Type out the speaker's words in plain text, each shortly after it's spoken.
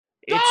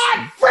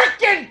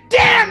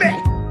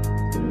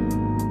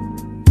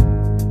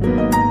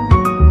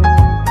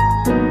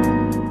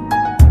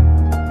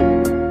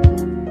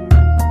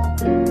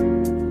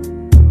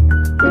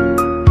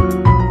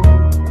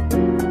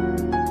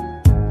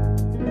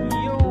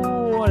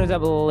What is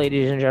up,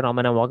 ladies and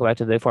gentlemen, and welcome back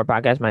to the Big Four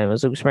Podcast. My name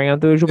is Luke Spring. I'm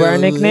through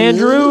Nick and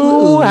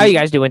Andrew. How you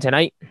guys doing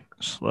tonight?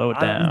 Slow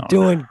it down. I'm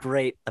doing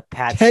great. The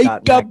Pats Take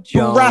got a Mac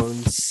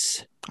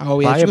Jones.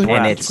 Oh, yeah. Buy a It's breath.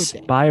 And it's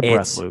it's Buy a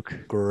breath, it's Luke.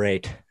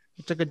 great.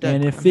 a good day.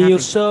 And it I'm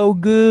feels happy. so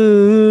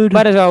good.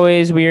 But as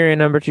always, we are your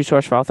number 2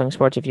 source for all things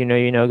sports. If you know,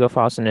 you know. Go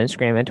follow us on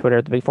Instagram and Twitter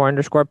at the Big Four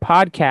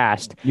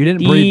 _podcast. You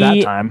didn't breathe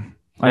that time.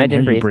 I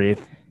didn't hear you breathe.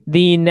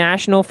 The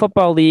National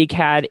Football League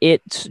had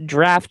its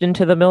draft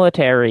into the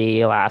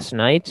military last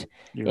night,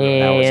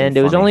 and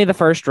it was only the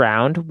first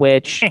round,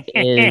 which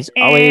is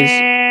always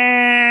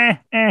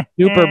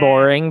super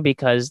boring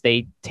because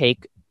they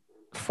take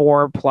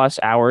 4+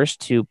 hours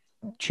to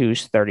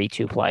choose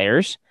 32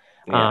 players.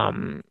 Yeah.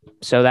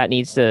 So that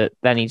needs to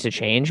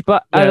change.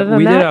 But Yeah, other than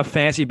we that, did a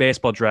fancy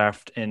baseball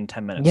draft in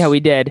 10 minutes. yeah, we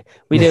did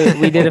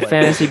a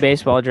fantasy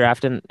baseball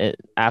draft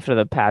after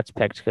the Pats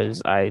picked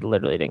because I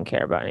literally didn't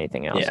care about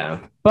anything else. Yeah.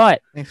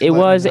 But Thanks for it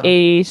letting was me know.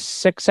 a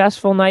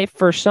successful night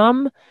for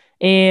some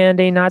and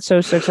a not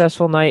so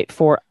successful night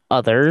for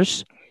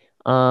others.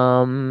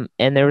 And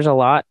there was a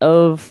lot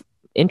of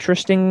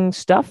interesting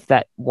stuff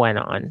that went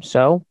on.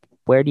 So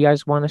where do you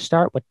guys want to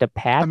start with the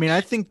Pats? I mean,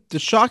 I think the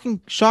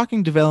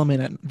shocking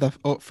development at the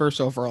first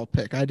overall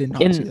pick. I did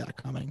not see that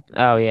coming.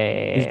 Oh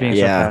yeah. He's being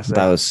Yeah, sarcastic.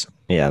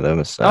 that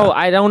was. Oh,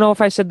 I don't know if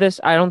I said this.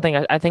 I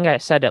think I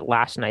said it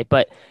last night.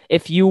 But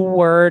if you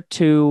were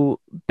to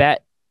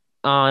bet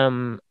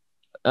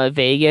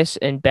Vegas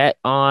and bet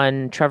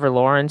on Trevor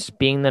Lawrence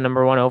being the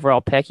number 1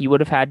 overall pick, you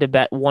would have had to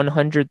bet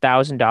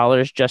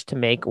 $100,000 just to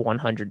make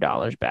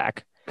 $100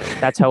 back.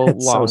 That's how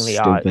That's long so the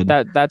odds.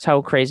 stupid. That's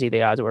how crazy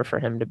the odds were for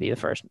him to be the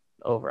first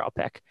overall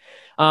pick.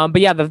 But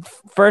yeah, the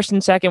first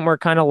and second were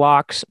kind of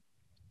locks.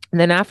 And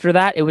then after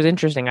that, it was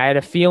interesting. I had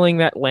a feeling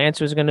that Lance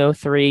was going to go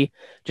 3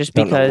 just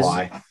Don't know because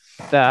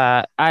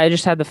why. I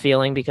just had the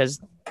feeling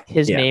because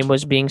his name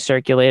was being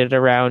circulated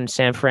around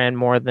San Fran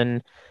more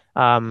than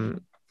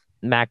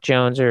Mac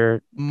Jones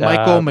or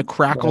Michael whatever.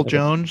 McCrackle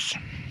Jones.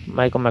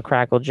 Michael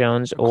McCrackle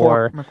Jones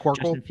or McCorkle.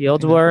 Justin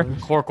Fields were.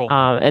 McCorkle.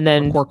 And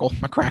then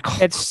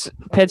McCrackle.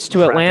 Pitts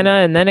to Atlanta,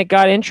 and then it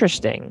got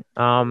interesting.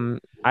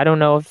 I don't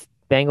know if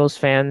Bengals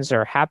fans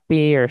are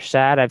happy or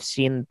sad. I've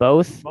seen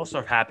both. Most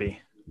are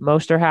happy.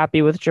 Most are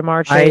happy with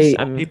Jamar Chase.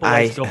 People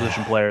like skill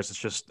position players. It's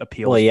just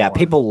appeals. Well, yeah, more.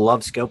 people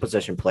love skill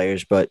position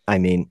players, but I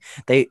mean,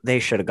 they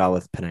should have gone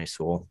with Penei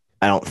Sewell.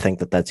 I don't think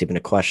that's even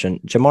a question.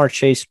 Jamar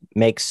Chase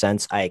makes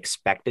sense. I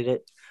expected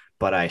it,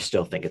 but I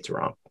still think it's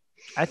wrong.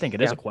 I think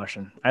it is a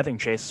question. I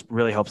think Chase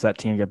really helps that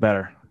team get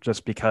better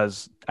just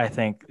because I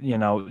think,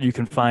 you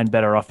can find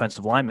better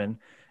offensive linemen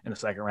in the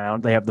second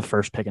round. They have the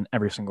first pick in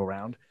every single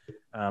round.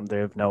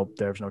 There's no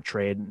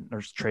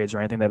trades or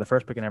anything. They have the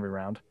first pick in every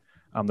round.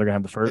 They're going to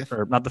have the first,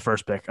 or not the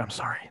first pick. I'm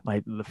sorry.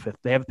 Like the fifth.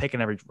 They have a pick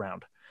in every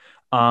round.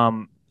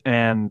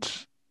 And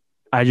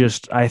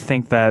I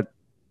think that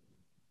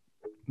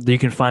you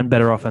can find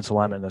better offensive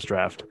linemen in this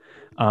draft,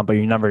 but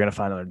you're never going to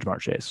find another Jamar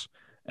Chase.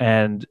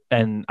 And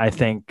I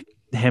think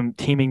him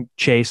teaming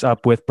Chase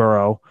up with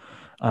Burrow,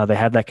 they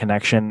have that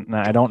connection. And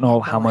I don't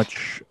know how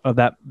much of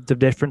the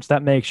difference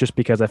that makes, just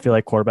because I feel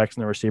like quarterbacks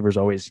and the receivers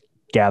always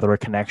gather a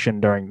connection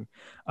during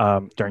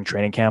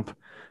training camp.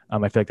 I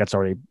feel like that's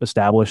already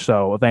established.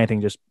 So if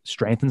anything, just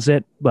strengthens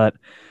it. But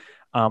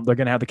they're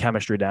going to have the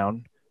chemistry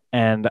down.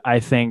 And I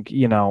think,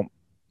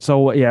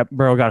 so yeah,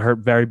 Burrow got hurt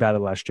very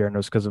badly last year, and it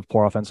was because of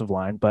poor offensive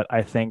line. But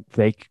I think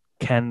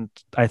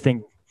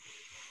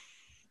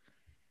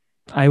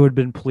I would have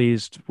been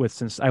pleased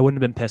since I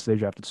wouldn't have been pissed they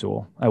drafted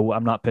Sewell.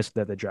 I'm not pissed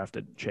that they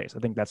drafted Chase. I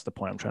think that's the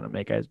point I'm trying to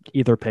make.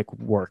 Either pick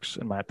works,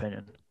 in my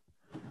opinion.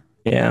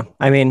 Yeah,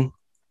 I mean,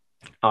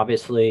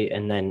 obviously,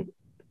 and then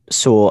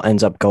Sewell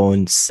ends up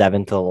going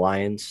 7th to the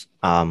Lions.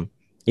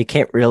 You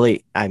can't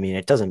really, I mean,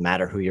 it doesn't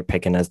matter who you're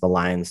picking as the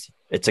Lions.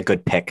 It's a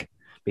good pick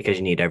because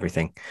you need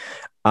everything.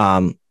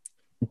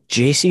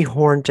 J.C.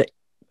 Horn to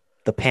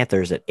the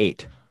Panthers at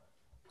 8.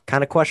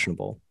 Kind of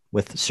questionable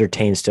with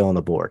Surtain still on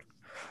the board.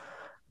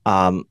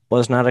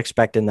 Was not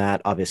expecting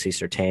that. Obviously,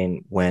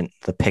 Surtain went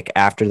the pick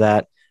after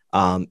that.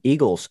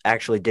 Eagles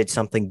actually did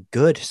something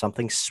good,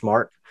 something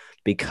smart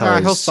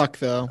because He'll suck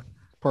though.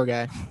 Poor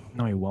guy.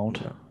 No, he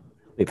won't.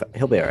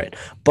 He'll be all right.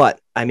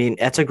 But I mean,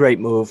 that's a great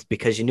move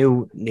because you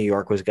knew New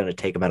York was going to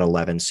take him at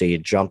 11, so you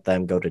jump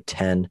them, go to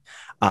 10.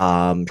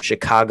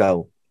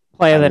 Chicago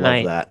play of the I love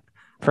night. that.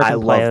 Freaking I play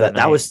love of that. the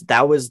That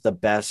night. was the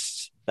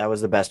best. That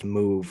was the best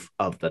move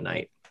of the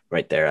night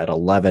right there at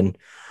 11.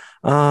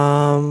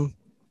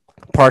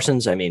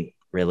 Parsons, I mean,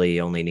 really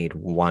only need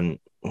one.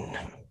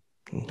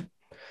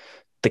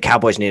 The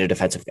Cowboys need a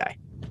defensive guy.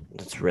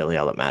 That's really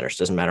all that matters.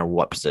 Doesn't matter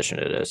what position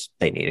it is.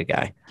 They need a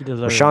guy.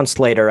 Rashawn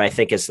Slater, I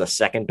think, is the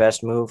second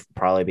best move,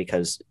 probably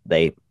because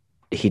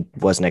he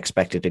wasn't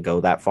expected to go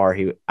that far.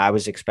 I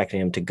was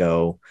expecting him to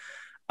go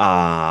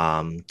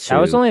That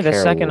was only the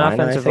second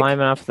Carolina, offensive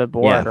lineman off the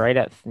board,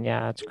 right?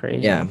 That's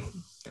crazy. Yeah.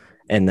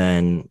 And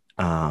then,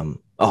 oh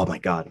my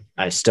God,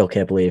 I still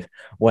can't believe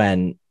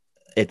when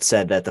it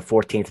said that the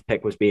 14th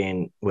pick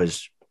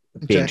was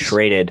being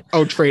traded.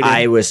 Oh, traded.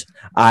 I was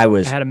I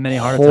had a mini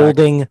heart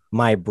holding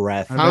my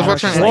breath. I was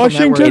watching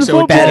Washington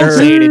so better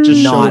it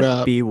just showed not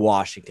up. be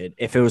Washington.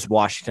 If it was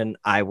Washington,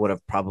 I would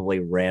have probably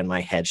ran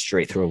my head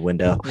straight through a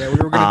window. Yeah, we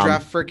were going to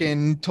draft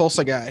freaking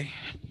Tulsa guy.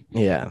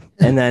 Yeah.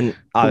 And then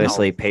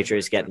obviously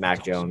Patriots get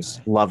Mac Jones.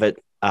 Love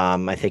it.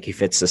 I think he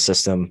fits the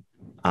system.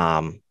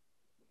 I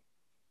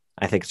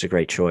think it's a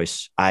great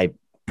choice. I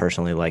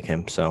personally like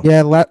him. So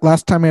yeah,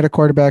 last time I had a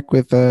quarterback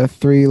with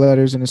 3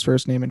 letters in his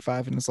first name and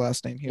 5 in his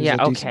last name. He was a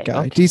decent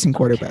guy, decent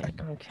quarterback.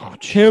 Okay.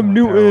 Cam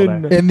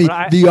Newton. And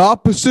the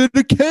opposite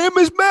of Cam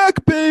is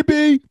Mac,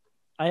 baby.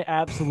 I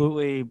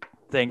absolutely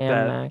think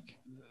I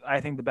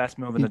think the best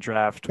move in the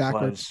draft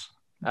was.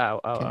 I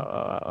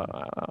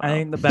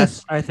think the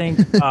best. I think.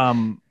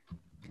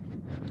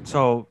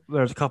 So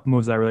there's a couple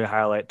moves that I really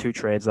highlight. 2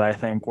 trades that I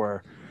think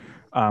were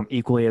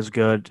equally as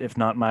good, if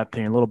not in my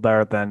opinion, a little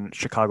better than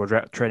Chicago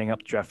trading up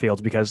to draft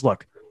Fields. Because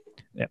look,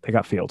 they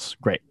got Fields,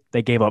 great.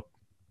 They gave up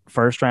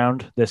first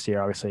round this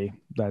year, obviously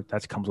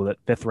that comes with it.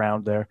 5th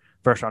round there,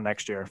 first round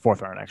next year,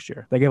 4th round next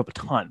year. They gave up a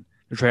ton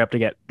to trade up to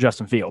get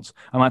Justin Fields.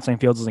 I'm not saying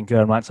Fields isn't good.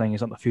 I'm not saying he's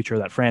not the future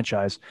of that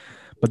franchise,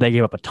 but they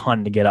gave up a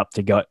ton to get up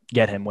to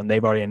get him when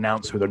they've already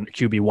announced who the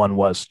QB1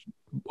 was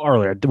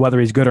earlier, whether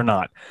he's good or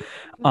not.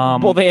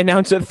 Well, they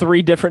announced it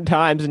 3 different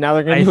times, and now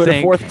they're going to do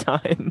it a 4th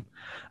time.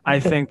 I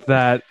think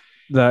that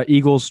the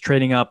Eagles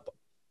trading up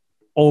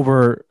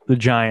over the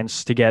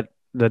Giants to get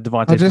the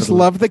Devontae. I just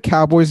love the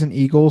Cowboys and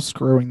Eagles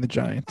screwing the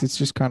Giants. It's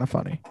just kind of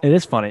funny. It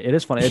is funny.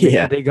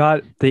 Yeah. They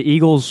got the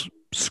Eagles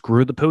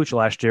screwed the pooch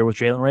last year with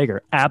Jalen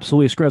Reagor.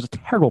 Absolutely screwed. It was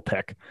a terrible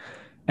pick.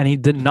 And he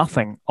did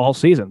nothing all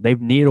season. They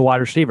need a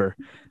wide receiver.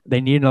 They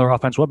need another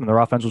offensive weapon. Their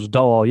offense was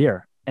dull all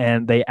year.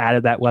 And they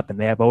added that weapon.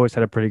 They have always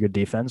had a pretty good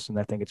defense, and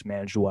I think it's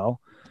managed well.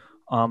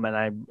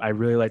 And I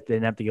really like they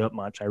didn't have to give up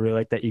much. I really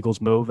like that Eagles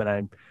move, and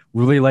I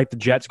really like the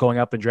Jets going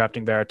up and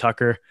drafting Vera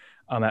Tucker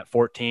at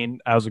 14.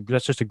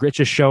 It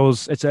just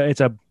shows it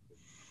is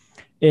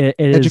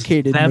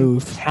educated them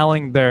move,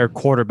 telling their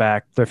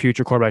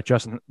future quarterback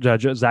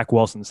Zach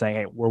Wilson, saying,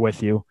 "Hey, we're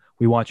with you.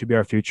 We want you to be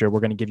our future.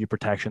 We're going to give you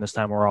protection this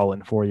time. We're all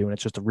in for you." And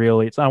it's just I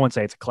wouldn't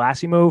say it's a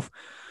classy move,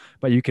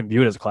 but you can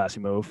view it as a classy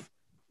move.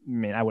 I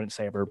mean, I wouldn't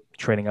say ever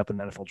trading up in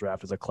the NFL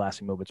draft is a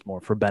classy move. It's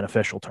more for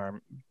beneficial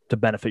term to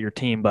benefit your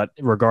team. But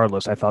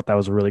regardless, I thought that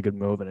was a really good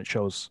move, and it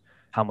shows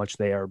how much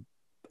they are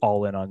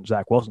all in on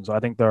Zach Wilson. So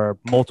I think there are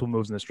multiple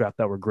moves in this draft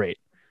that were great.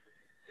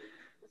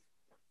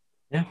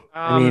 Yeah,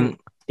 I mean,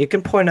 you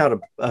can point out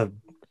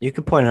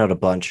a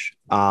bunch.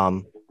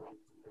 I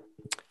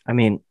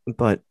mean,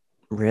 but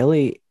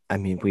really, I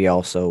mean, we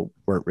also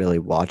weren't really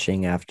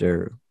watching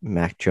after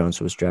Mac Jones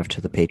was drafted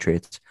to the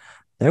Patriots.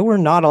 There were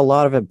not a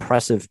lot of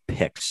impressive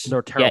picks.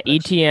 Yeah,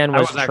 ETN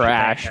was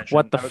trash.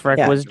 What the frick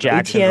was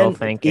Jacksonville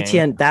thinking?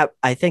 ETN,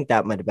 I think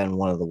that might have been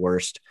one of the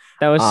worst.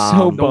 That was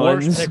so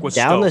buns.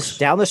 Down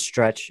the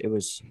stretch, it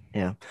was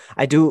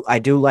I do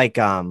like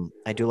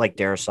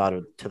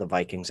Darrisaw to the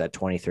Vikings at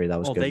 23. That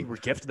was good. They were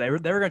gifted. They were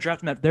going to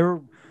draft him.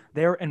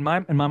 They were in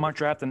my mock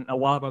draft and a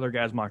lot of other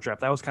guys' mock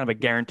draft. That was kind of a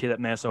guarantee that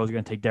Minnesota was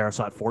going to take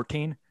Darrisaw at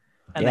 14,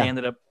 and they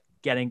ended up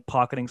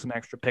pocketing some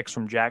extra picks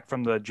from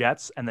the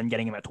Jets and then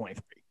getting him at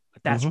 23.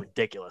 That's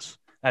ridiculous.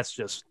 That's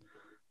just,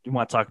 you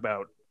want to talk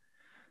about,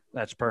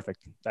 that's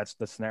perfect. That's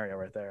the scenario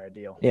right there.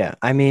 Ideal. Yeah.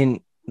 I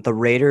mean, the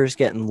Raiders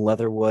getting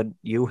Leatherwood,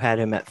 you had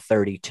him at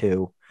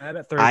 32. I had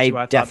him at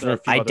 32.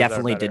 I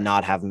definitely did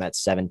not have him at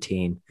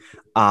 17. Just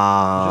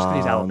because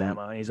he's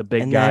Alabama and he's a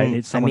big guy. He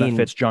needs someone that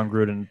fits John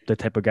Gruden, the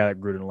type of guy that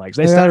Gruden likes.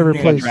 They started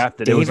replacing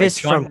drafted. Davis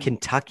from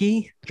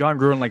Kentucky. John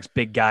Gruden likes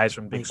big guys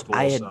from big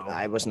schools.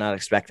 I was not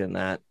expecting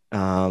that.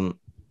 I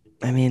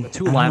mean, the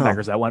 2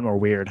 linebackers that went were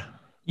weird.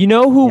 You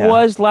know who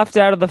was left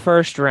out of the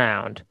first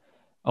round?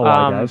 A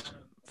lot of guys.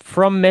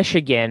 From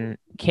Michigan,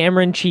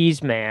 Cameron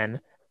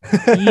Cheeseman.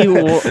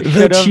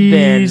 The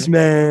cheese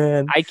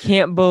man. I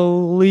can't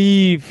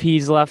believe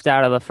he's left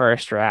out of the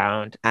first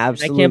round.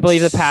 Absolutely. I can't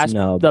believe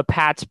the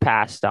Pats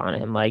passed on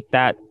him. Like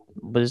that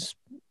was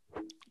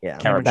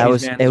Cameron that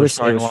was it was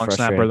long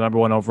snapper, number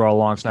 1 overall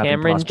long snapper.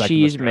 Cameron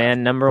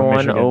Cheeseman, number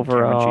 1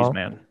 overall.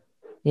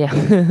 Yeah,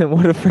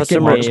 what a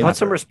freaking name. Put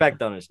some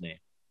respect on his name.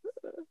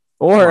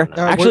 Or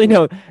actually,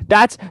 no,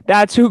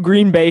 that's who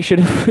Green Bay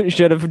should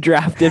have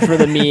drafted for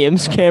the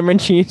memes, Cameron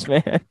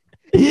Cheeseman.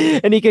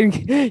 And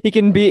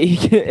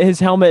his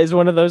helmet is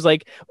one of those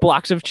like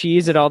blocks of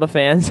cheese that all the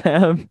fans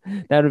have.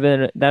 That would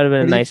have been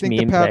a nice meme. What do you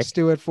think the Pats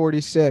do at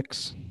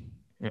 46?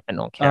 I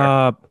don't care.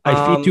 I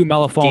feed you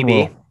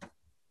Melifonwu.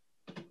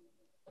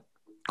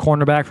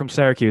 Cornerback from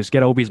Syracuse.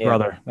 Get Obi's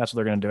brother. That's what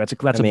they're going to do. That's a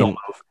Bill move.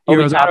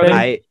 Either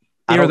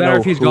that or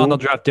if he's gone, they'll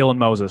draft Dylan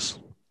Moses.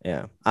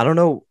 Yeah, I don't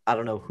know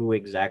who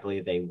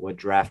exactly they would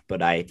draft,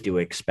 but I do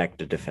expect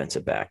a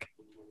defensive back.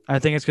 I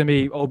think it's going to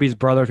be Obi's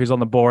brother if he's on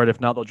the board. If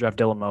not, they'll draft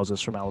Dylan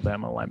Moses from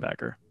Alabama,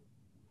 linebacker.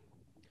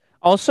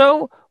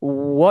 Also,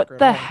 what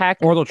the heck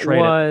or they'll trade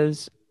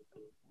was?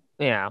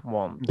 It. Yeah,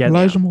 well,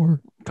 Elijah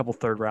Moore, a couple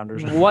third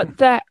rounders. What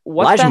the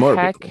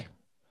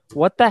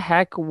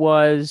heck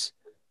was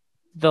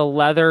the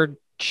leather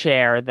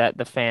chair that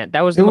the fan.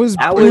 That was Goodell's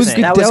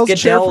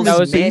chair from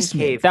his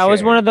basement. That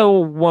was one of the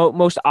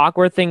most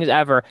awkward things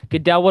ever.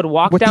 Goodell would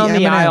walk down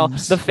the aisle.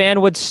 The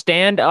fan would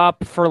stand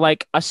up for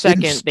like a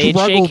second. They'd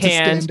shake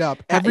hands.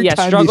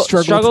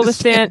 Struggle to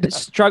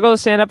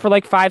stand up for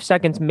like 5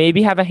 seconds.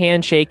 Maybe have a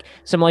handshake.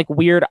 Some like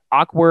weird,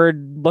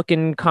 awkward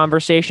looking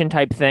conversation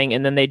type thing,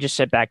 and then they just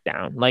sit back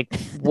down. Like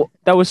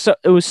it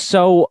was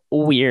so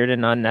weird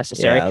and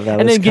unnecessary.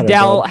 And then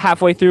Goodell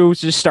halfway through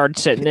just started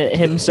sitting it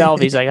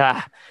himself. He's like,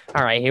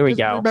 all right, here we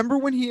go. Remember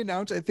when he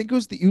announced, I think it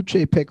was the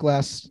Uche pick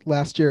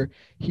last year.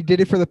 He did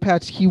it for the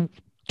Pats. He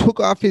took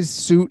off his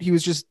suit. He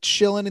was just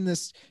chilling in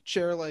this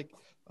chair like,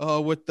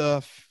 with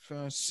the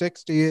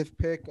 60th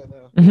pick of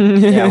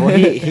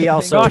the he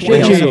also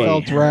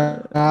NFL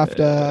draft.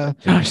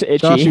 Josh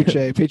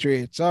Uche,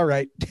 Patriots. All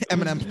right,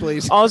 M&M's,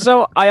 please.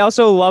 I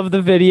also love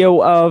the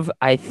video of,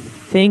 I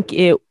think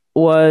it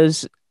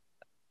was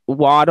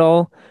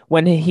Waddle,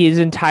 when his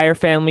entire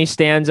family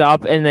stands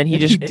up and then he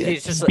just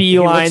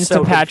beelines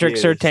to Patrick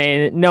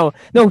Surtain. No,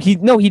 he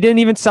didn't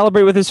even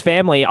celebrate with his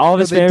family. All of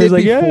his family was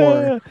like,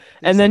 yeah.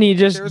 And then he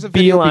just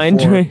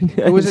beelined.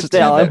 It was a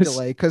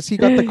delay because he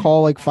got the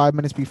call like 5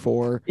 minutes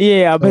before.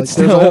 Yeah, but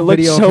still, it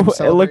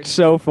looked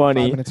so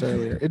funny. 5 minutes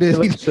earlier. It is.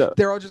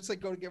 They're all just like,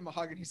 go to give him a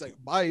hug, and he's like,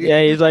 bye.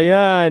 Yeah, he's like,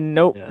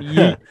 nope.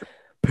 Yeah.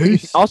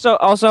 Peace. Also,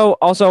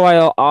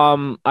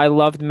 I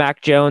loved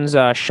Mac Jones'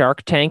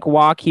 Shark Tank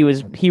walk. He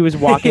was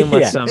walking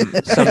with some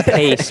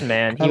pace,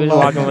 man. He was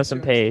walking with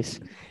some pace.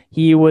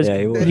 He was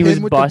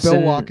busting. The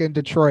Bill walk in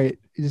Detroit.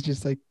 He's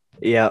just like,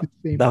 that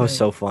was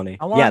so funny.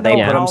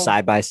 They put them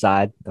side by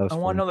side. I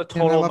want to know the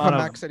total. I love how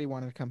Mac said he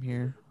wanted to come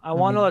here. I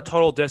want to know the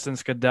total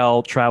distance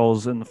Goodell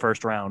travels in the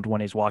first round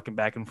when he's walking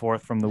back and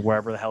forth from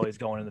wherever the hell he's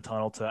going in the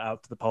tunnel to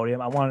out to the podium.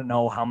 I want to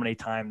know how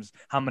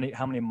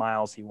many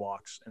miles he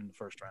walks in the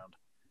first round.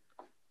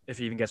 If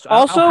he even gets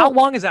also, how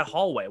long is that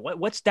hallway?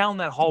 What's down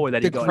that hallway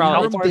that he goes?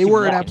 They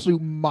were an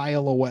absolute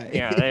mile away.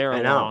 Yeah, they were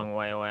a long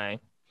way away.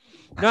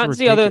 That's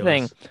the other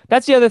thing.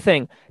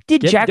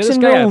 Did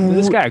Jacksonville get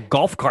this guy a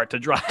golf cart to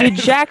drive? Did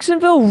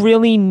Jacksonville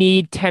really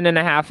need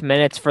 10.5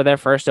 minutes for their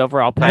first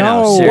overall pick?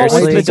 No,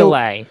 seriously. What was the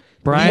delay?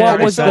 Brian,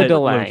 what was the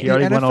delay? He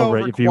already went over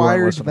it. If you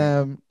requires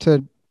them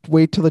to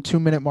wait till the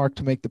 2-minute mark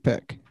to make the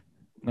pick.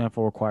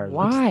 NFL requires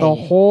why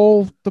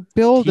the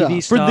build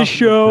up for the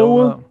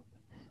show.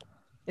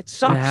 It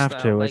sucks. They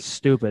have to. Like, it's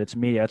stupid. It's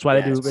media. That's why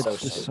they do.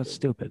 It's so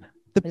stupid.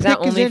 The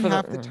pick is in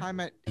half the time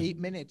at 8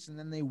 minutes, and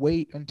then they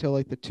wait until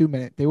like the 2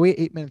 minute. They wait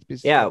 8 minutes.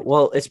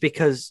 Well, it's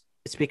because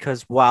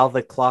while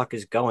the clock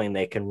is going,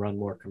 they can run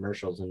more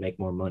commercials and make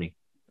more money.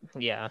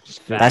 Yeah,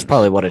 that's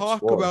probably what it's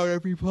talk for. About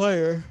every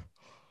player.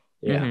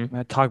 Yeah,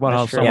 talk about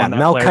how someone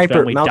Mel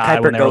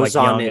Kiper goes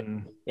on it.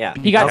 Yeah,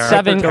 he got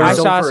 7. I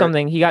saw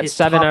something. He got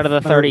 7 out of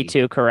the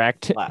 32.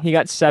 Correct. He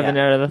got 7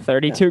 out of the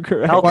 32.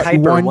 Correct. Mel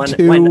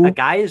Kiper, when a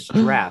guy is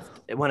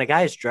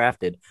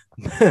drafted,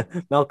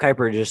 Mel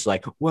Kiper is just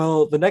like,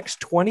 well, the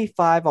next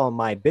 25 on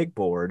my big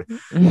board.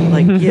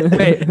 Like,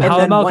 wait, how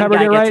did Mel Kiper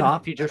get right?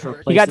 Off, he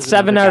got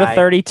 7 out of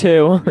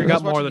 32. He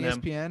got more than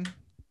ESPN?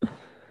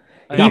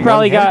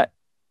 him.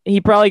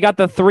 He probably got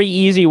the 3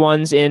 easy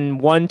ones in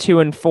 1, 2,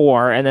 and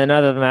 4, and then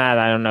other than that,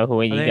 I don't know who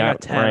he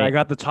got. 10. Right. I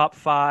got the top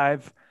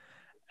 5.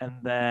 And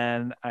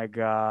then I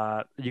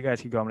got, you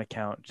guys can go. I'm going to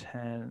count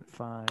 10,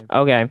 5.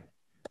 Okay.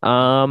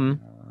 How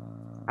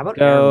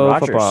about Aaron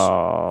Rodgers?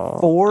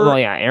 Football.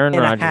 Aaron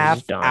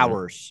Rodgers. 4.5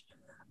 hours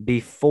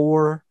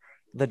before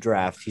the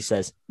draft, he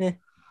says, I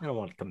don't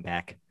want to come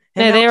back.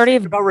 And they already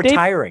have about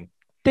retiring.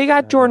 They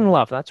got Jordan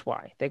Love. That's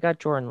why. They got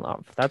Jordan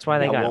Love. That's why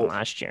they got him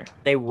last year.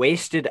 They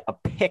wasted a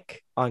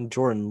pick on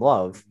Jordan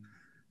Love.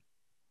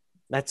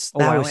 That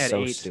was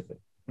so stupid.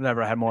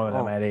 Never had more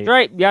than him at 8.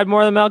 Right, you had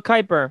more than Mel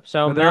Kiper.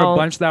 So there were a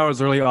bunch that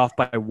was really off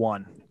by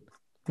 1.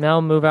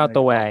 Mel, move out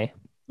the way.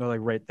 They're like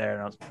right there.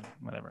 And I was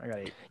whatever. I got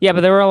 8. Yeah,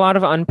 but there were a lot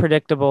of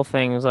unpredictable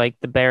things, like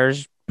the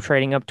Bears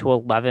trading up to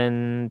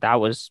 11. That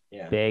was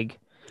big.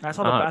 I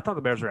thought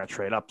the Bears were gonna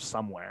trade up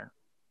somewhere,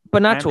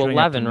 but not to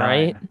 11,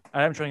 right?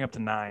 I am trading up to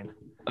 9.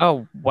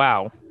 Oh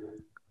wow.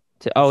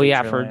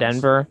 For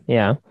Denver.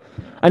 Yeah.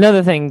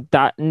 Another thing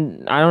that I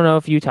don't know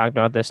if you talked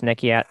about this,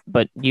 Nick, yet,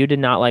 but you did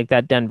not like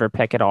that Denver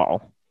pick at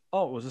all.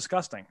 Oh, it was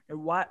disgusting.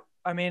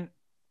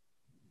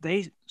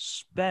 They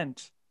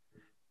spent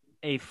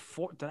a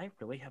Did I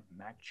really have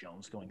Mac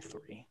Jones going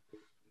 3?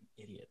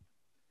 Idiot.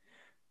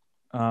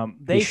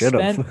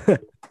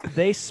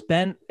 They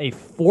spent a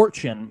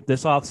fortune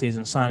this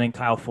offseason signing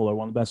Kyle Fuller,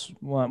 one of the best.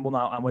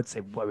 I would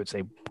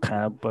say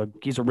kind of, but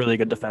he's a really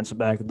good defensive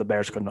back that the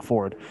Bears couldn't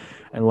afford,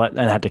 and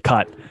had to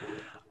cut.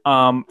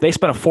 They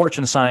spent a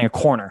fortune signing a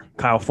corner,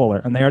 Kyle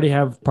Fuller, and they already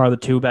have probably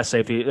the 2 best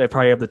safety. They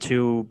probably have the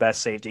 2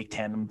 best safety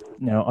tandem,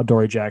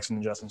 Adoree Jackson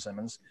and Justin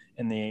Simmons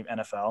in the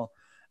NFL.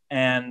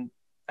 And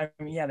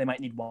they might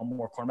need one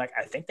more cornerback.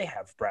 I think they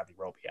have Bradley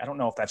Roby. I don't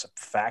know if that's a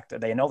fact.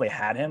 They know they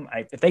had him.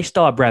 If they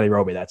still have Bradley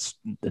Roby, that's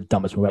the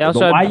dumbest move ever. They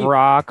also had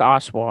Brock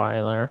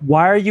Osweiler.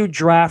 Why are you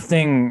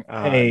drafting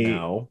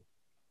Why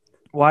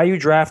are you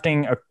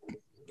drafting a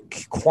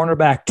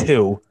cornerback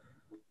 2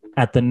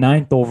 at the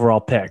 9th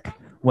overall pick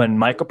when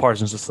Micah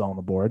Parsons is still on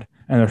the board,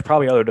 and there's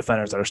probably other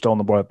defenders that are still on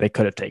the board that they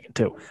could have taken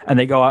too. And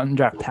they go out and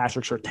draft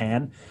Patrick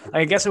Surtain.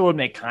 I guess it would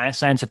make kind of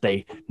sense if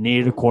they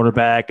needed a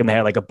quarterback and they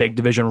had like a big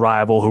division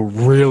rival who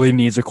really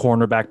needs a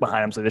cornerback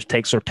behind him. So they just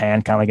take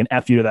Surtain, kind of like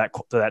an FU to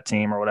that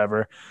team or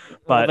whatever.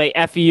 But they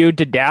FU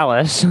to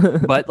Dallas.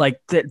 but like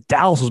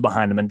Dallas was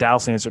behind him, and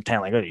Dallas needs Surtain.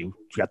 Like, oh, you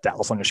got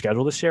Dallas on your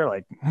schedule this year?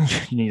 Like,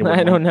 you need to win.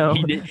 I don't know.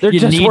 They're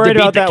just worried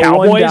about that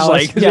Cowboys? One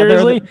Dallas. Like,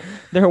 seriously,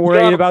 they're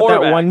worried about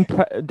that one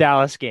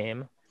Dallas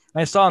game.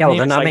 I saw. Yeah, well,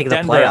 they're not making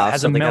Denver the playoffs,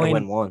 has so a they got to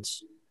million. win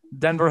once.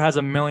 Denver has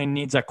a million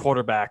needs at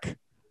quarterback,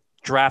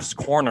 drafts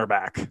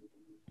cornerback.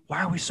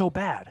 Why are we so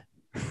bad?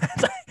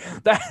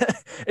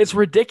 It's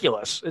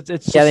ridiculous.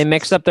 It's they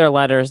mixed up their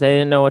letters. They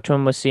didn't know which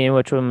one was C and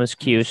which one was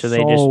Q, so they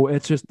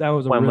that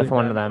was went really with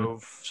one of them.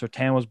 Move.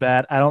 Surtain was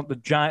bad.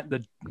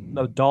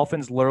 The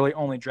Dolphins literally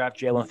only draft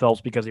Jalen Phillips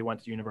because he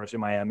went to the University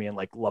of Miami and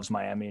like loves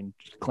Miami and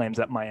claims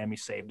that Miami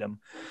saved him.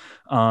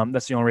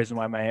 That's the only reason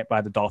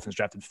why the Dolphins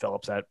drafted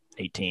Phillips at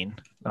 18.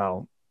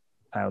 I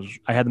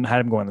had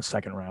him go in the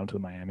second round to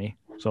Miami,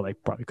 so they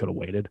probably could have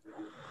waited.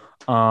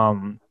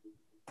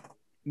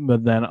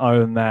 But then, other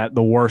than that,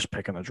 the worst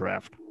pick in the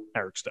draft,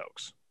 Eric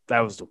Stokes.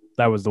 That was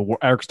the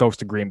Eric Stokes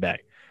to Green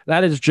Bay.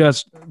 That is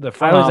just the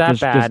front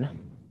office. That bad?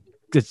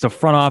 It's the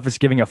front office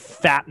giving a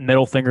fat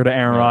middle finger to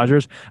Aaron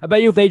Rodgers. I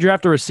bet you if they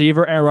draft a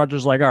receiver, Aaron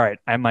Rodgers is like, all right,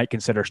 I might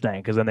consider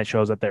staying because then it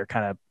shows that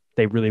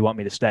they really want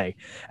me to stay.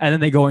 And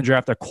then they go and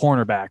draft a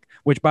cornerback,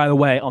 which, by the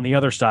way, on the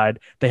other side,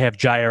 they have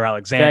Jair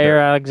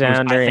Alexander.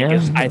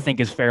 I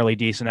think is fairly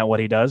decent at what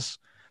he does.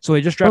 So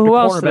they just drafted a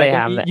cornerback. Else do they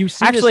have? You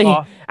see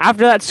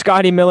after that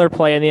Scotty Miller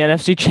play in the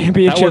NFC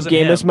Championship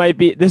game, this might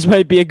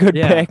be a good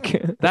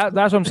pick. That's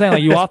what I'm saying.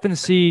 Like, you often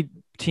see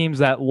teams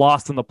that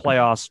lost in the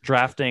playoffs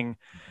drafting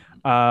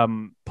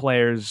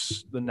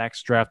players the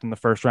next draft in the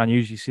first round. You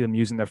usually see them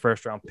using their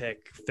first round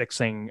pick,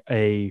 fixing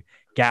a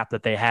gap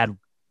that they had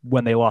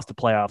when they lost the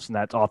playoffs, and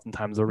that's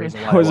oftentimes the reason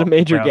why it was a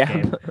major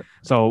gap.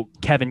 So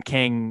Kevin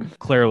King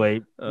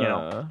clearly,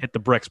 hit the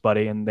bricks,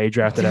 buddy, and they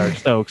drafted Eric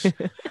Stokes.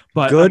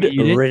 But good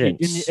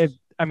riddance.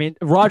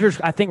 Rodgers.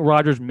 I think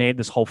Rodgers made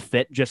this whole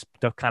fit just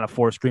to kind of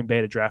force Green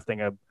Bay to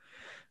drafting a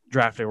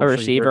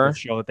receiver to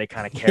show that they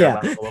kind of care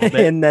about it a little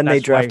bit. And then they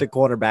draft a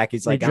quarterback.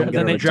 He's like, I'm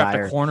going to retire. Then they draft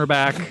a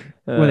cornerback.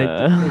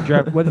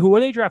 Who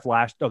did they draft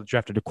last? Oh, they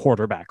drafted a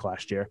quarterback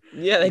last year.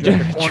 Yeah, they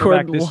drafted a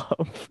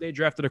cornerback. They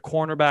drafted a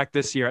cornerback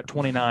this year at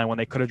 29 when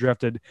they could have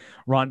drafted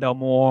Rondell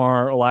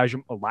Moore. Elijah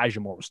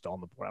Moore was still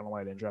on the board. I don't know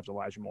why they didn't draft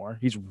Elijah Moore.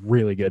 He's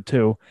really good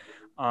too.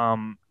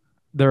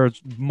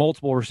 There's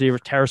multiple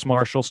receivers. Terrace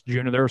Marshall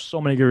Jr. There were so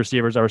many good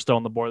receivers that were still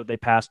on the board that they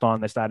passed on.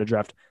 They started to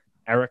draft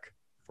Eric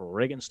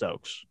friggin'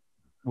 Stokes.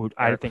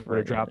 I think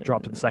would have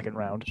dropped in the second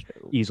round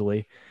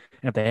easily.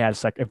 And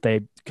if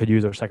they could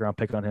use their second round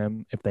pick on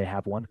him, if they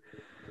have one.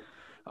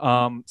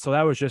 So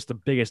that was just the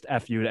biggest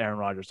FU to Aaron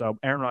Rodgers. So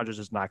Aaron Rodgers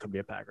is not going to be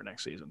a Packer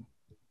next season.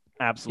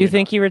 Absolutely. Do you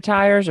think he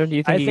retires, or do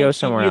you think he goes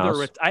somewhere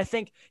else? I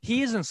think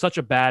he's in such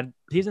a bad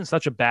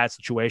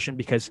situation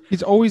because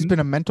he's always been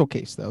a mental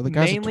case, though. The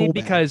guy's mainly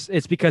because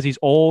he's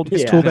old.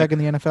 He's tool bag in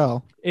the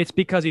NFL. It's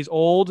because he's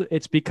old.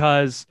 It's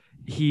because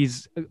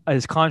his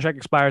contract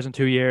expires in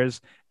 2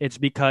 years. It's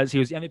because he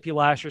was MVP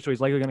last year, so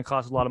he's likely going to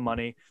cost a lot of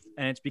money,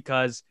 and it's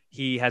because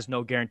he has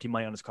no guarantee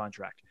money on his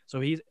contract.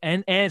 So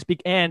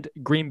and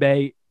Green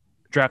Bay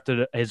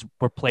drafted his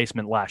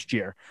replacement last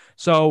year.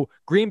 So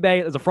Green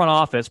Bay, as a front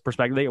office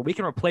perspective, we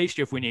can replace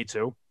you if we need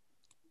to.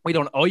 We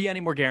don't owe you any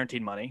more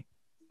guaranteed money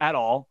at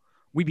all.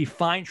 We'd be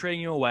fine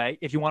trading you away.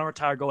 If you want to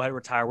retire, go ahead and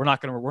retire. We're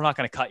not going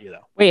to cut you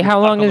though. Wait,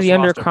 how long is he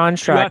under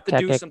contract? You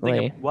have to do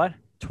something. What?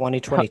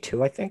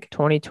 2022, I think.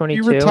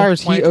 2022. He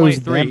retires. He owes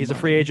them. He's a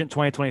free agent.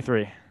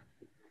 2023.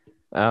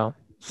 Oh,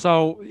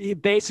 so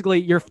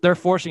they're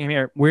forcing him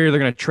here. We're either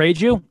going to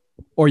trade you,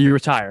 or you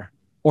retire,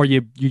 or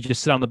you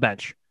just sit on the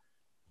bench.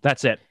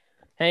 That's it.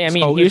 Hey,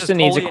 Houston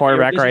needs a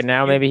quarterback right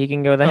now. Maybe he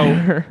can go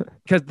there.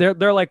 Because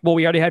they're like, well,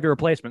 we already have your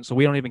replacement, so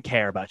we don't even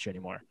care about you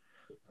anymore.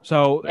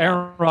 So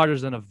Aaron Rodgers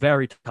is in a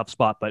very tough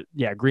spot. But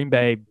yeah, Green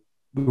Bay,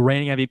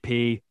 reigning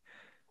MVP.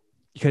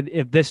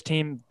 If this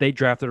team, they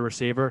drafted a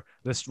receiver,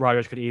 this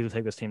Rodgers could easily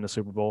take this team to the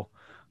Super Bowl.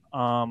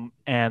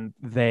 And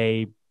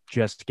they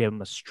just gave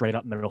him a straight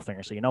up middle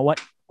finger. So you know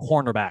what?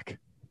 Cornerback.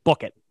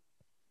 Book it.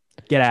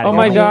 Get out of here.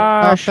 Oh my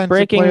gosh.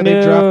 Breaking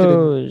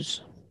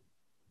news.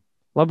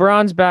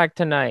 LeBron's back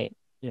tonight.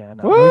 Yeah,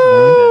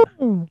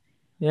 no.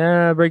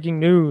 Yeah, breaking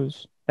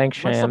news. Thanks,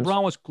 Shams.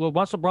 Once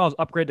LeBron was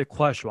upgraded to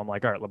questionable, I'm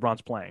like, all right,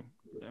 LeBron's playing.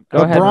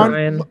 Go ahead,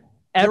 Brian.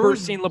 Ever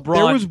seen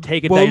LeBron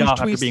take a day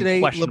off after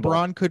being questionable?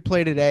 LeBron could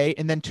play today,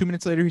 and then 2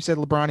 minutes later, he said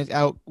LeBron is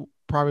out.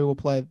 Probably will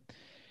play.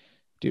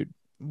 Dude,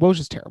 Woj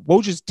is terrible.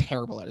 Woj is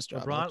terrible at his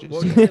job.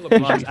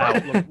 LeBron's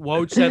out.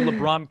 Woj said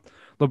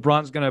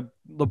LeBron's gonna.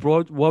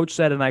 Woj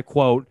said, and I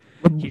quote,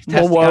 "He's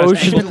testing out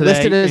his ankle today.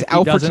 Listed as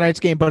out for tonight's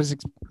game, but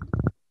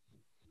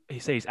he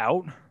says he's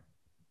out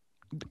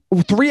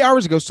 3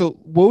 hours ago." So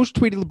Woj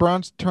tweeted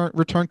LeBron's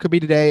return could be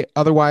today.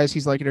 Otherwise,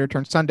 he's likely to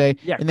return Sunday.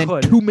 Yeah, and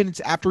then 2 minutes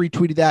after he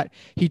tweeted that,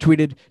 he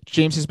tweeted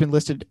James has been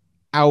listed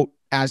out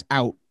as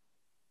out.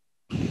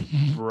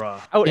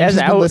 Bruh. Out James as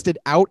has been out. listed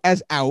out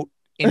as out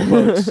in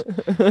quotes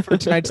for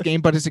tonight's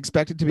game, but is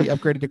expected to be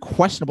upgraded to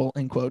questionable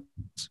in quotes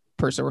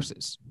per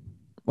sources.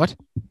 What?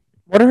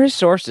 What are his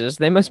sources?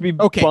 They must be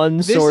Okay, bun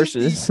this is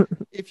sources.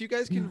 If you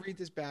guys can read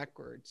this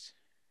backwards.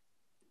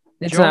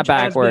 It's Jones not has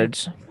been-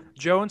 backwards.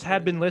 Jones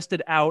had been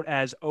listed out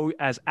as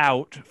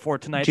out for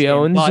tonight's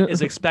Jones? game, but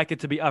is expected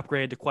to be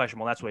upgraded to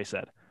questionable. That's what he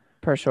said.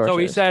 Per sources. So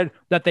he said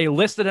that they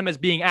listed him as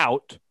being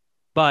out,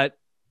 but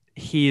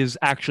he is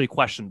actually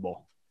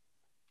questionable.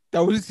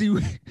 That was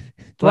the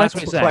So that's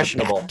what he said.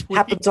 Questionable.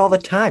 Happens all the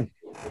time.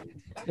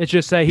 It's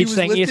just say He he's was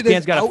saying listed ESPN's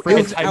as got a out freaking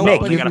as typo. out,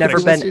 Nick, but you've gotta never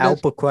fix been listed out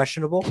as- but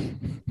questionable.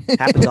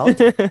 Happens all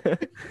the time.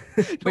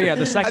 But yeah,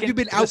 the Have second, you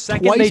been the out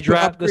second twice they but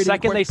draft, the upgraded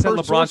second they said per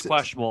LeBron's sources?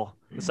 questionable,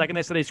 the second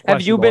they said he's Have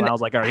questionable, you been? I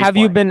was like, all right,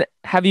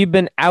 Have you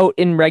been out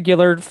in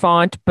regular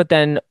font, but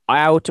then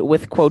out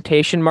with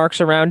quotation marks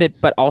around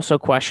it, but also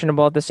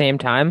questionable at the same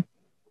time?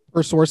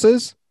 per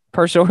sources.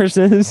 Per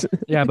sources.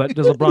 Yeah, but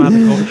does LeBron have the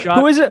COVID shot?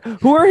 Who is it?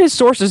 Who are his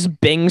sources?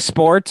 Bing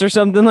Sports or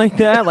something like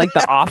that? Like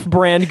the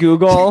off-brand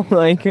Google?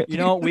 Like You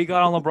know, we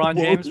got on LeBron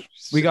James.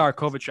 We got our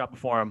COVID shot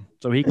before him,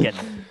 so he can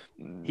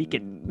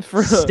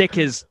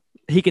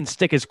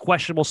stick his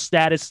questionable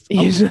status.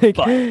 He's up like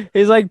butt.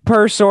 he's like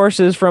per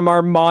sources from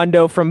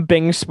Armando from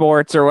Bing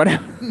Sports or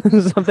whatever.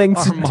 Something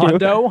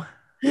Armando.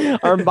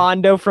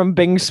 Armando from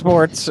Bing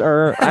Sports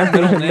or I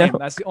Middle don't name. know.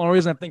 That's the only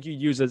reason I think you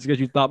use it is because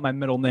you thought my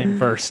middle name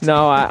first.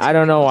 No, I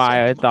don't know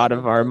why I thought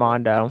of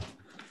Armando.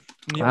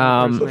 The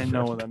only person I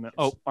know that.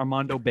 Oh,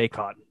 Armando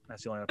Baycott.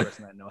 That's the only other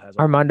person I know has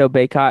Armando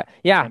Baycott.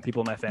 Yeah, and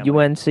people in my family.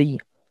 UNC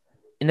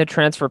in the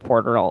transfer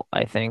portal,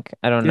 I think.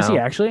 I don't know. Is he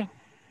actually?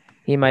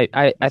 He might.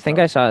 I think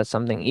I saw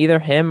something. Either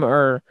him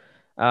or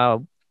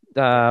what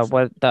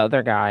the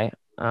other guy.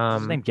 Is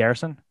his name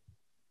Garrison?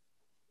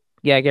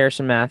 Yeah,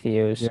 Garrison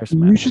Matthews.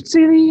 You should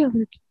see the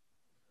other.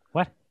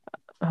 What?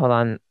 Hold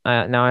on.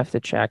 Now I have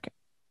to check.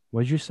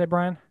 What did you say,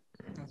 Brian?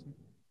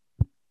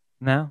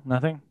 No,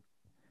 nothing.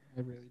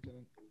 I really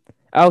didn't.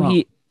 Oh,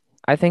 Oh.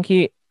 I think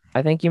he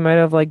might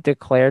have like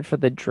declared for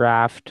the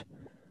draft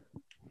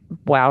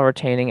while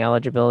retaining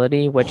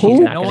eligibility, which he's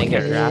Who? not No going one to get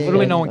cares. drafted.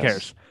 Literally, no one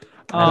cares.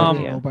 I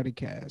don't know. Nobody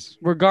cares.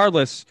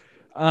 Regardless,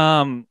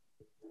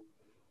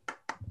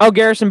 Oh,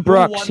 Garrison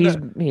Brooks.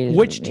 won He's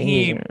which he's-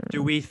 team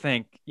do we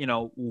think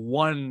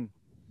won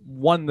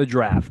the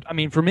draft? I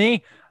mean, for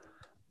me,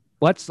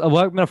 I'm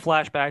going to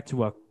flash back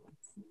to a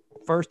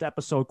first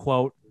episode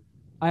quote.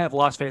 I have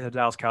lost faith in the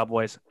Dallas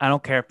Cowboys. I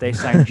don't care if they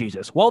signed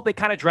Jesus. Well, they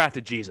kind of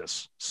drafted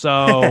Jesus,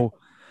 so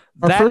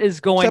Our that first is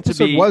going to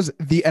episode be. was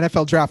the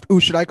NFL draft.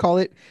 Ooh, should I call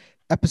it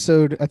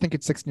episode? I think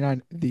it's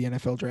 69. The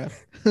NFL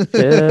draft. Ew.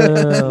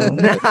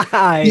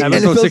 Nice.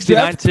 Episode NFL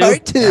 69 draft too.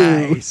 part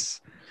two.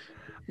 Nice.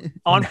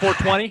 On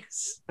 420.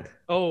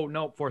 Oh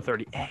no,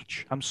 430.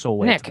 H. I'm so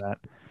late Nick. to that.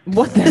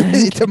 What the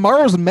heck?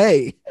 Tomorrow's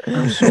May.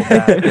 I'm so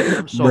bad.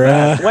 I'm so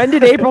Bruh. bad. When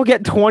did April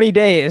get 20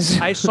 days?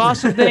 I saw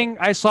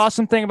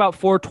something about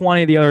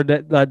 420 the other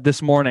day,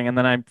 this morning, and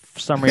then for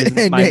some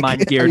reason my Nick,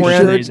 mind geared are to you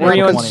sure today's it's not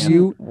you on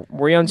 420.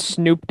 Were you on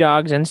Snoop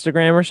Dogg's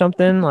Instagram or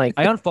something? Like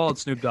I unfollowed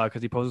Snoop Dogg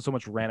because he posted so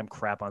much random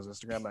crap on his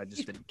Instagram, but I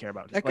just didn't care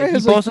about it. That Like, guy he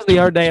has, like, posted the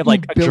other day of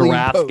like a 2 billion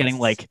giraffe posts. getting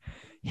like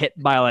hit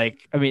by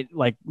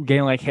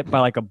getting hit by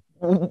like a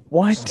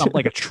what?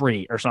 like a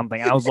tree or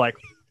something. I was like,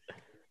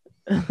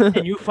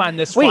 and you find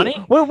this Wait,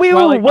 funny? wait, So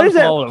I, like, what is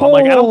that? unfollowed him. I'm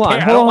like, I don't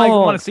care. I don't hold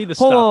want on. to see this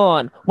Hold stuff.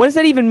 on. What does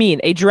that even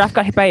mean? A giraffe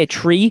got hit by a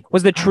tree?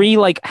 Was the tree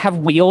like have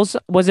wheels?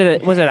 Was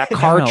it a I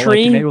car don't know,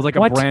 tree? Maybe it was like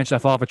What? a branch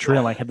that fell off a tree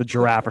and like hit the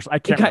giraffe or something. I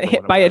It can't got remember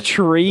hit what it by a was.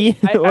 tree.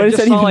 I What does just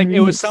that saw even like mean? it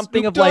was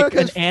something Snoop of like Dogg an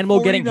has animal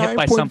getting hit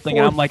by something,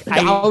 and I'm like, I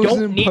don't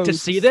 49.4,000 need to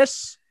see posts.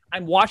 this.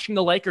 I'm watching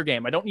the Laker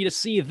game. I don't need to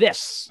see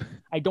this.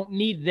 I don't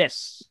need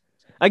this.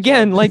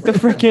 Again, like the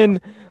freaking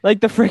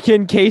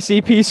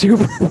KCP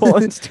Super Bowl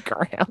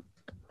Instagram.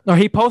 No,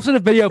 he posted a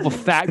video of a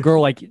fat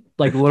girl like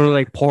literally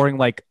like pouring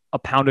like a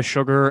pound of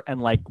sugar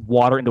and like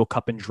water into a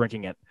cup and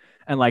drinking it,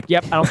 and like,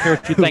 yep, I don't care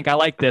if you think I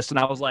like this. And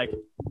I was like,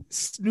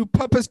 Snoop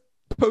Pup has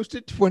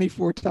posted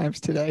 24 times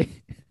today.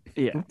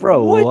 yeah,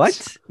 Bro,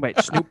 what? wait,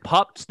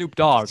 Snoop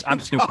Dogg. I'm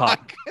Snoop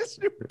Pup.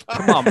 Snoop Pup.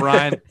 Come on,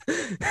 Brian.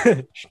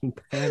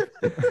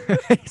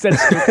 He said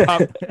Snoop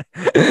Pup.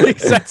 He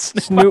said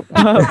Snoop Snoop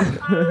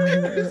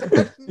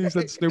Pup. He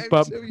said Snoop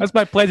Pup. That's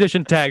my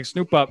PlayStation tag,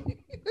 Snoop Pup.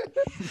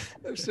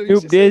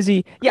 Snoop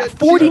Dizzy. Yeah,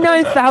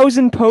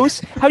 49,000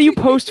 posts. How do you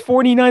post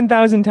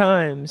 49,000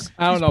 times?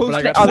 I don't know, but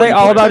I got. Are they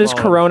all about his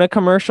 24 Corona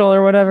commercial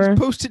or whatever?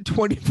 Posted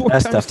 24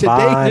 That's times the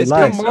fine today.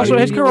 life. Also,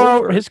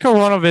 his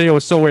corona video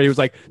was so weird. He was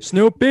like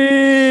Snoopy,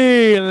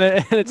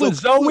 and it's Look,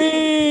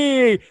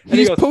 Zoe. And he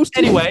He's goes,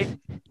 posted. anyway,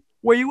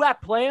 where you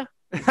at, player?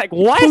 Like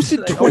He what? posted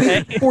Like,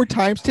 okay. 24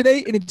 times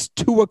today, and it's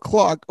 2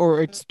 o'clock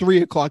or it's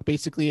 3 o'clock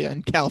basically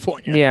in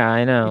California. Yeah,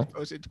 I know. He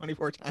posted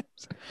 24 times.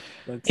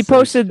 He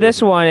posted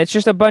this one. It's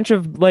just a bunch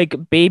of like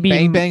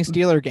Bang Bang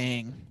Steeler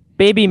Gang.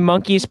 baby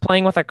monkeys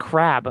playing with a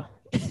crab.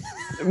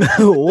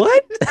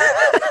 What?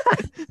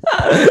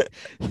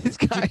 This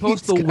guy He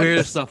posts the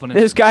weirdest stuff on Instagram.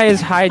 This guy is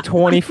high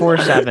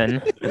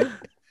 24/7.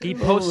 He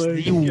posts Oh my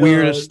the God.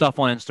 weirdest stuff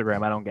on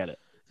Instagram. I don't get it.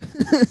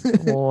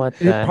 What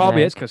the It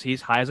probably heck? is because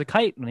he's high as a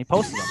kite when he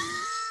posts them.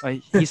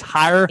 Like, he's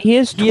higher. He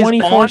is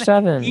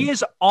 24/7. He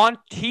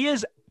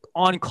is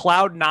on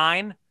cloud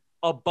 9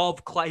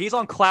 above cloud. He's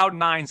on cloud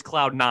 9's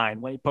cloud 9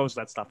 when he posts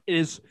that stuff. It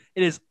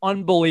is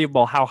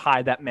unbelievable how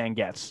high that man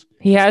gets.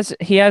 He has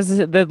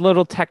the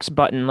little text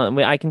button.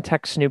 I can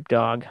text Snoop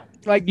Dogg.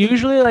 Like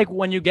usually, like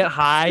when you get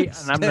high,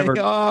 and I've never.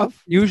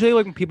 off. Usually,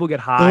 like, when people get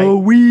high,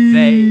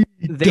 they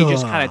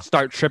just kind of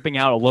start tripping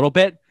out a little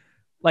bit.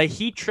 Like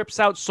he trips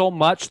out so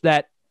much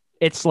that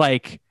it's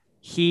like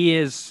he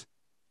is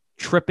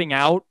tripping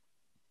out.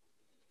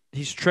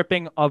 He's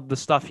tripping of the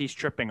stuff he's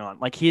tripping on.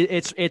 Like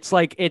it's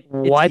like it.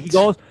 What? He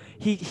goes.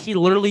 He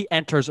literally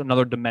enters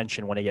another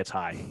dimension when he gets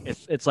high.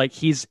 It's like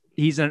he's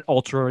in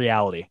ultra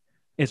reality.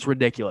 It's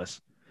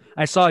ridiculous.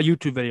 I saw a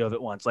YouTube video of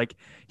it once. Like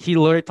he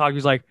literally talked.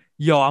 He's like,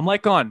 "Yo,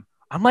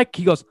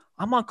 he goes,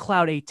 I'm on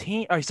cloud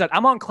 18." Or he said,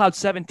 "I'm on cloud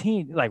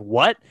 17." Like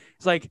what?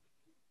 It's like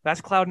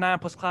that's cloud 9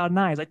 plus cloud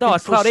 9. He's like, "No,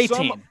 it's cloud 18." For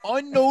some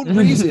unknown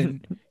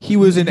reason, he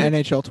was in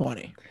NHL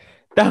 20.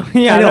 Yeah, I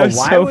know, that was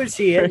why so was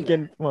he in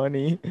freaking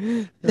funny.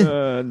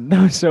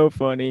 That was so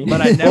funny. But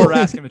I never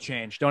ask him to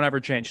change. Don't ever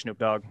change, Snoop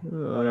Dogg.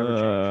 Don't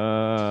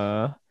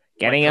ever change.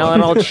 Getting a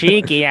little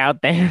cheeky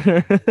out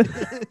there.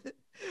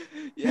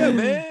 Yeah,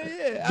 man.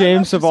 Yeah,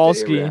 James I'd love to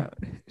stay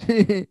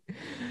Savolsky. around.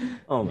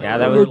 Oh my Yeah, God.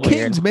 that We're was weird.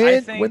 kings,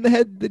 man. think- When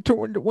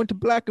they went to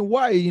black and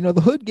white,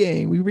 the hood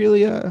gang. We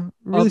really the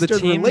started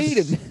teams-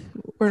 relating.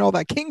 Wearing all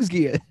that king's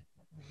gear.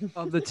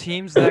 Of the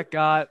teams that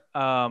got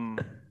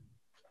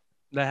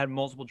that had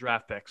multiple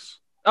draft picks.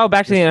 Oh,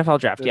 back to the NFL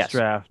draft. This Yes.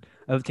 draft.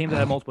 Of the teams that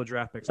had multiple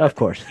draft picks. Of I think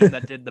course. the team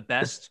that did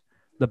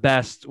the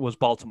best was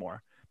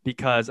Baltimore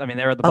because they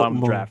were at the bottom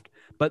of the Baltimore. draft.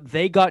 But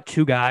they got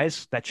two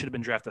guys that should have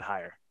been drafted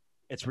higher.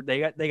 They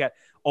got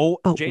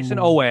Jason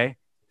Owe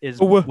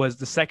was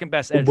the second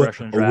best edge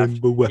rusher in the draft.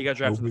 He got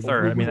drafted in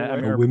third. Or third. I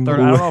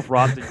don't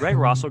know if did Greg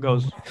Rosso go?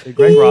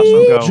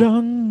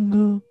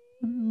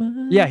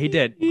 Yeah, he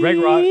did. Greg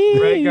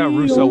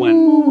Russo went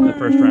in the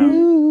first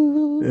round.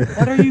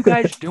 What are you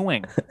guys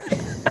doing?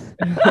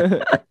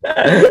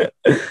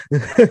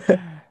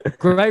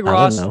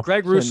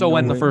 Greg Russo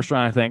went in the first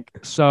round, I think.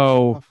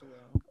 So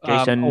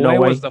Jason Owe no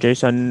way. was the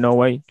Jason no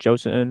way.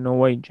 Jason no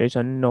way.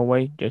 Jason no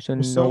way.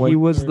 Jason no way. he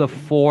was the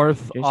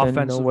fourth Jason,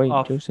 offensive no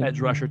way, Jason. edge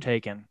rusher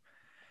taken.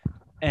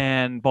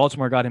 And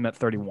Baltimore got him at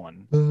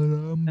 31.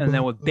 And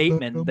then with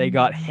Bateman, they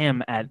got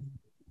him at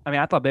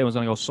I thought Bateman was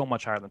going to go so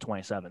much higher than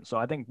 27. So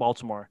I think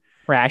Baltimore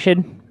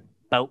Rashid.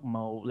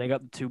 Boutmo, they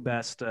got the two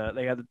best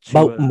they got the two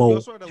Boutmo.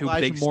 Also had two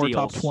Elijah big Moore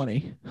steals. top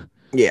 20.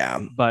 Yeah.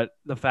 But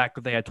the fact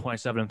that they had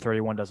 27 and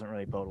 31 doesn't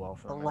really bode well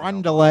for them.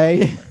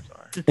 Rondelay.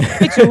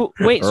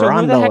 Wait, so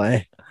who the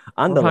heck?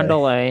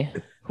 Andale.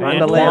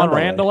 Rondale.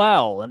 Randall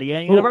L.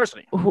 Indiana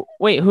University.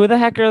 Who the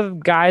heck are the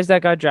guys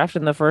that got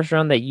drafted in the first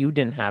round that you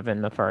didn't have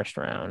in the first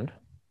round?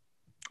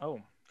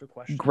 Oh, good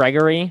question.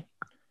 Gregory.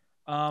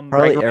 Probably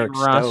Gregory Eric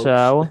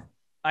Rosso.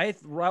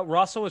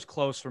 Rosso was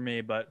close for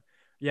me, but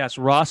yes,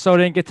 Rosso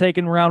didn't get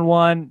taken round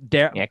one.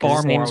 'cause his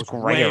Barmore name's was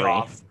Gregory. way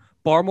off.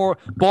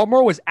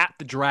 Barmore was at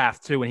the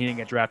draft too, and he didn't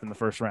get drafted in the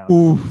first round.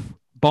 Oof.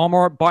 I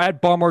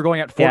had Barmore going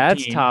at 14. Yeah,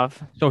 that's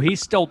tough. So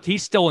he's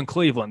still in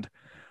Cleveland.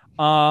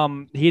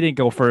 He didn't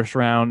go first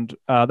round.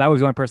 That was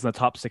the only person in the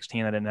top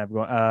 16 that didn't have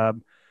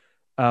going.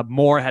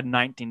 Moore had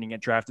 19 to get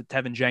drafted.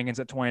 Tevin Jenkins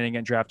at 20 didn't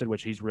get drafted,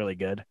 which he's really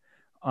good.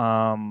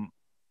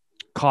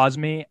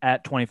 Cosme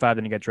at 25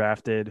 didn't get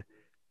drafted.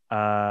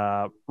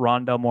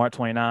 Rondell Moore at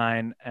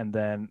 29, and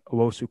then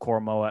Owosu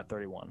Koromo at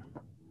 31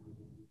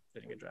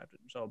 didn't get drafted.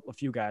 So a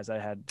few guys I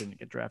had didn't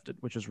get drafted,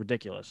 which is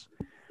ridiculous.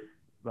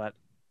 But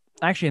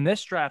actually, in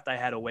this draft, I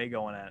had Owe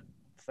going at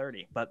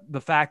 30. But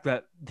the fact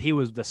that he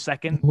was the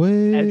second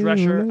edge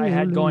rusher I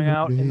had going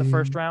out in the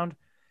first round,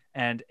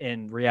 and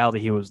in reality,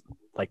 he was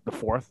like the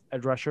fourth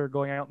edge rusher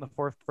going out in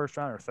the first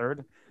round or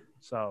third.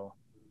 So,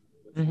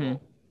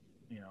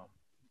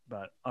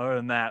 But other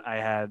than that, I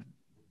had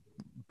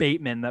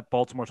Bateman that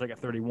Baltimore took at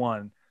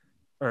 31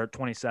 or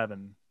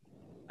 27.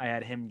 I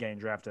had him getting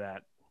drafted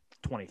at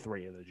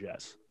 23 of the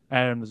Jets. I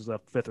had him as the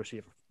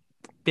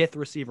fifth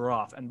receiver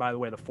off. And by the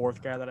way, the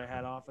fourth guy that I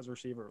had off as a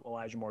receiver,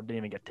 Elijah Moore, didn't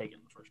even get taken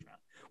in the first round,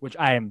 which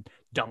I am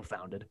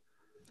dumbfounded.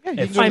 Yeah,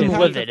 If I'm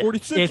livid.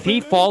 If he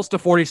falls to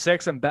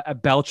 46 and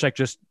Belichick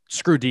just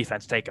screw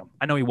defense, take him.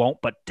 I know he won't,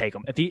 but take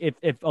him.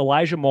 If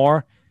Elijah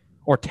Moore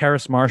or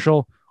Terrace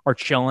Marshall are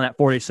chilling at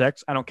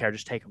 46, I don't care.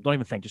 Just take him. Don't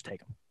even think. Just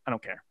take him. I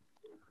don't care.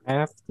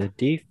 Half the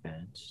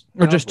defense.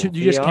 Or just you double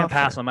just the can't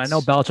pass him. I know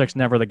offense. Belichick's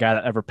never the guy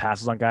that ever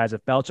passes on guys.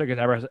 If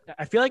Belichick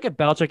I feel like if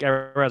Belichick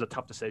ever has a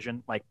tough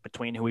decision, like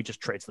between who he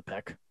just trades the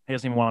pick, he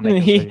doesn't even want to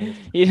make.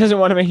 He doesn't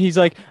want to make. He's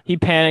like he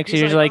panics.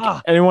 He's like,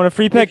 "Ah." anyone a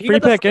free pick? If he Free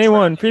had the pick? first Anyone?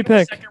 round- Free if he had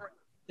pick? the second-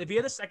 If he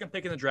had the second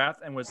pick in the draft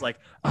and was like,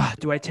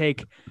 do I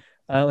take,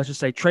 let's just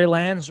say Trey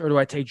Lance or do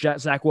I take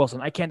Zach Wilson?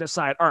 I can't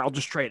decide. All right, I'll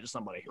just trade it to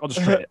somebody. I'll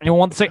just trade it. Anyone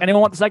want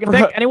the second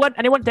pick? Anyone?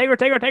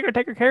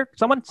 Take her.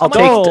 Someone. I'll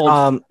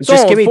Sold. take.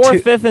 Just give me fourth, two.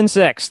 fifth, and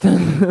sixth.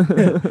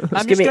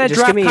 I'm just gonna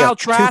draft Kyle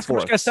Trask. I'm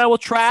just gonna settle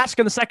with Trask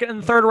in the second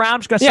and third round. I'm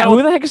just gonna Yeah, settle.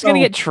 who the heck is gonna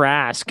get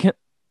Trask?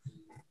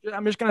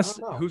 I'm just going to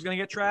 – who's going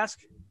to get Trask?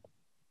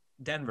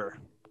 Denver.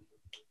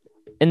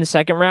 In the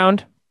second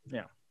round?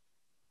 Yeah.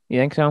 You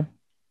think so?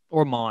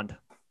 Or Mond.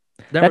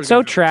 That's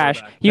so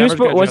trash.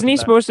 Wasn't he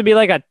supposed to be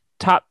like a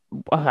top?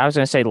 I was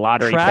going to say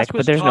lottery pick,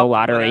 but there's no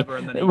lottery.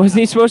 Wasn't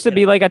he supposed to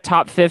be like a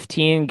top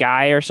 15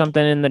 guy or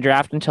something in the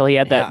draft until he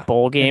had that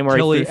bowl game where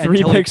he threw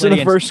 3 picks in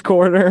the first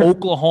quarter?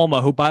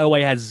 Oklahoma, who by the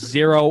way has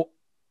 0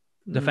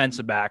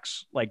 defensive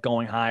backs, like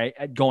going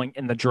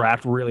in the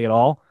draft really at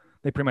all.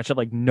 They pretty much have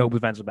like no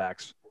defensive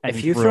backs.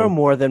 If you throw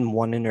more than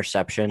 1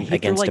 interception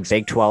against a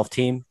Big 12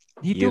 team,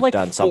 you've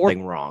done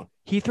something wrong.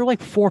 He threw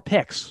like 4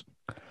 picks.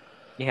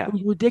 Yeah. It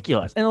was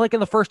ridiculous. And like in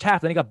the first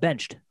half, then he got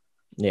benched.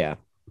 Yeah.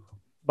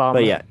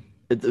 But yeah,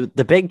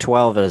 the Big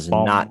 12 is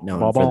not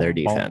known for their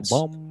defense.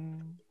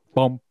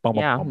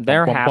 Yeah,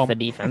 they're half the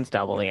defense,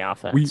 double the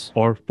offense.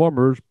 We are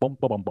farmers.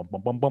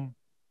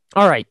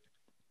 All right.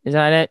 Is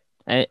that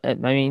it? I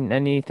mean,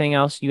 anything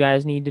else you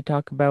guys need to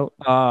talk about?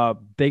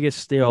 Biggest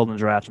steal in the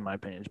draft, in my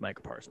opinion, is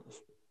Micah Parsons.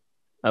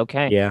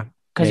 Okay. Yeah.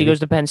 Because he goes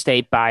to Penn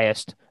State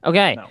biased.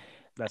 Okay. No,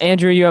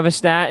 Andrew, you have a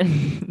stat?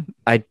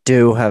 I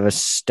do have a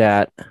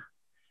stat.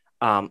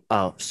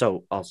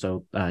 So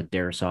also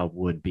Darrisaw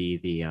would be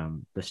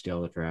the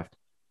steal of the draft.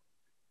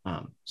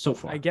 So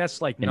far, I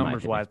guess like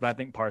numbers wise, but I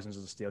think Parsons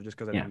is a steal just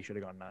because I think he should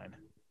have gone 9.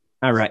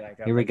 All right,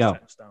 here we go.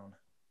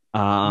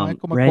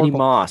 Randy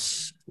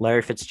Moss,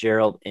 Larry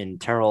Fitzgerald, and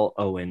Terrell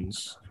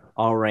Owens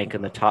all rank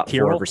in the top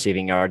 4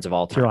 receiving yards of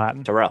all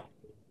time. Terrell.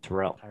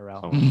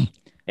 Oh,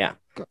 yeah.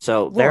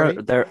 So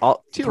they're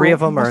all 3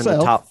 of them are in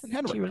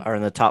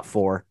the top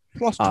 4.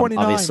 Plus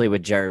 29. Obviously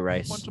with Jerry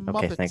Rice.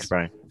 Okay, thanks,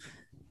 Brian.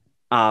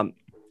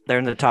 They're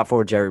in the top 4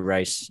 with Jerry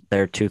Rice.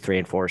 They're 2, 3,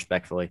 and 4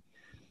 respectfully.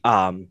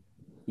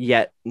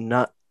 Yet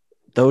not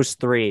those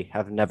 3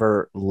 have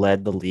never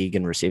led the league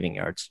in receiving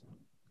yards.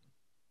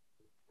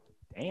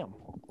 Damn.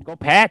 Go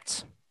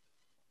Pats.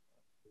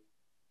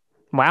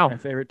 Wow. My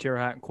favorite Tierra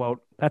Hatton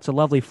quote. That's a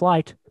lovely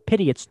flight.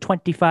 Pity it's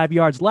 25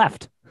 yards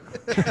left.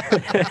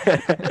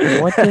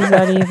 What does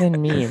that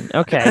even mean?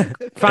 Okay.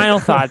 Final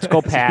thoughts.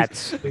 Go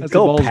Pats.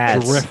 Go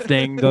Pats.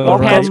 Drifting. Go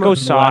Pats. Go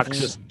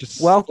Sox.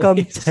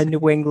 Welcome to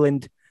New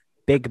England,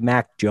 Big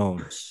Mac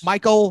Jones.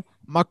 Michael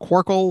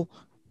McCorkle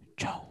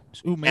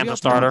Jones. Ooh, maybe I'll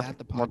starter. At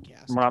the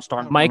podcast. We're not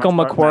starting. Michael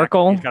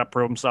McCorkle. He's got to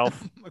prove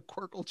himself.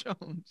 McCorkle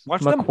Jones.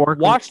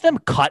 Watch them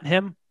cut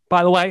him.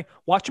 By the way,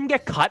 watch him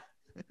get cut.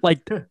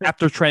 Like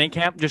after training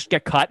camp, just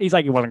get cut. He's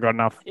like he wasn't good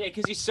enough. Yeah,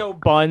 because he's so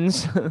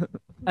buns. and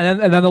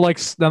then they're like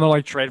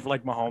trade for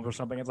like Mahomes or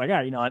something. It's like,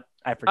 you know what?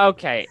 I forget.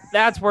 Okay,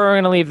 that's where we're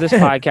gonna leave this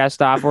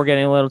podcast off. We're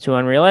getting a little too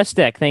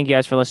unrealistic. Thank you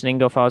guys for listening.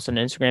 Go follow us on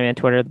Instagram and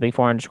Twitter, the Big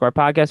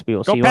 4_podcast. We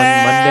will see you on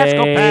Monday.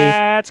 Go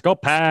Pats! Go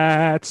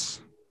Pats!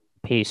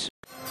 Peace.